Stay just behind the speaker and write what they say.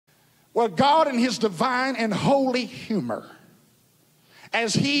Well, God in his divine and holy humor,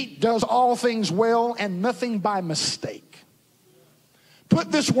 as he does all things well and nothing by mistake,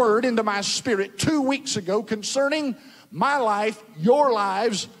 put this word into my spirit 2 weeks ago concerning my life, your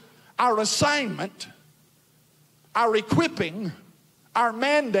lives, our assignment, our equipping, our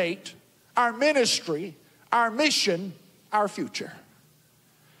mandate, our ministry, our mission, our future.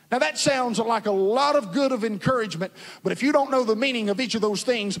 Now that sounds like a lot of good of encouragement, but if you don't know the meaning of each of those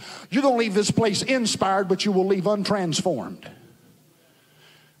things, you're going to leave this place inspired, but you will leave untransformed.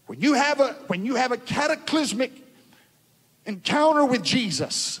 When you have a cataclysmic encounter with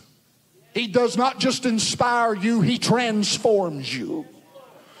Jesus, he does not just inspire you, he transforms you.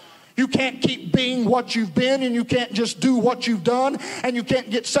 You can't keep being what you've been, and you can't just do what you've done, and you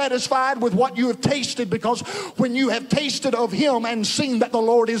can't get satisfied with what you have tasted, because when you have tasted of him and seen that the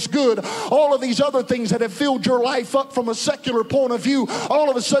Lord is good, all of these other things that have filled your life up from a secular point of view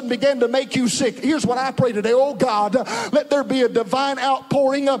all of a sudden began to make you sick. Here's what I pray today. Oh God, let there be a divine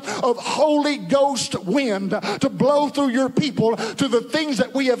outpouring of Holy Ghost wind to blow through your people to the things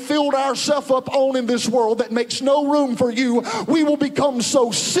that we have filled ourselves up on in this world that makes no room for you. We will become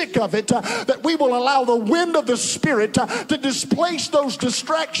so sick of it that we will allow the wind of the Spirit to displace those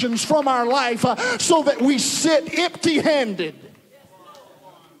distractions from our life so that we sit empty-handed.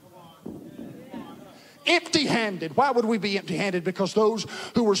 Empty-handed. Why would we be empty-handed? Because those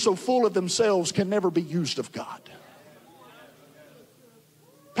who are so full of themselves can never be used of God.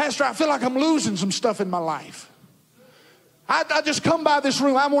 Pastor, I feel like I'm losing some stuff in my life. I just come by this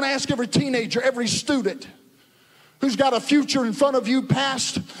room. I want to ask every teenager, every student who's got a future in front of you,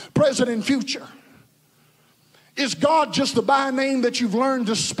 past, present, and future. Is God just the by name that you've learned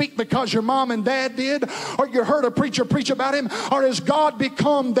to speak because your mom and dad did? Or you heard a preacher preach about him? Or has God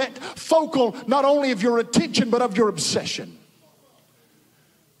become that focal not only of your attention but of your obsession?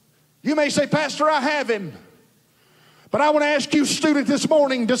 You may say, Pastor, I have him. But I want to ask you, student, this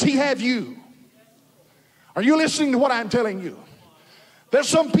morning, does he have you? Are you listening to what I'm telling you? There's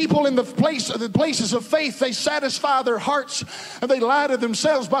some people in the places of faith, they satisfy their hearts and they lie to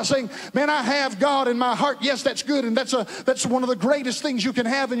themselves by saying, man, I have God in my heart. Yes, that's good, and that's one of the greatest things you can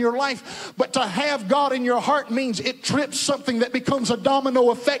have in your life. But to have God in your heart means it trips something that becomes a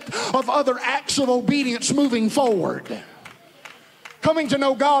domino effect of other acts of obedience moving forward. Coming to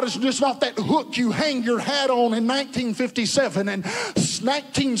know God is just not that hook you hang your hat on in 1957 and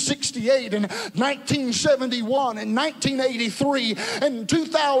 1968 and 1971 and 1983 and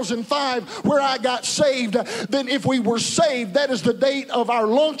 2005 where I got saved. Then if we were saved, that is the date of our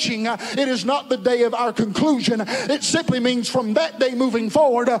launching. It is not the day of our conclusion. It simply means from that day moving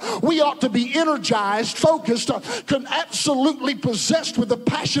forward, we ought to be energized, focused, absolutely possessed with the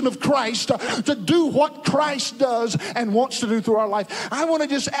passion of Christ to do what Christ does and wants to do through our life. I want to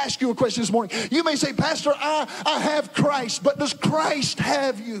just ask you a question this morning. You may say, Pastor, I have Christ, but does Christ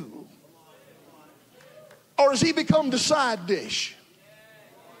have you? Or has he become the side dish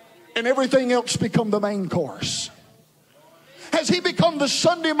and everything else become the main course? Has he become the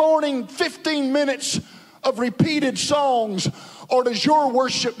Sunday morning 15 minutes of repeated songs? Or does your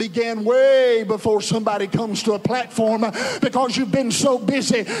worship begin way before somebody comes to a platform because you've been so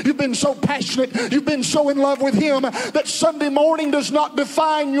busy, you've been so passionate, you've been so in love with him that Sunday morning does not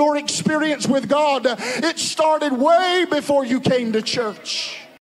define your experience with God? It started way before you came to church.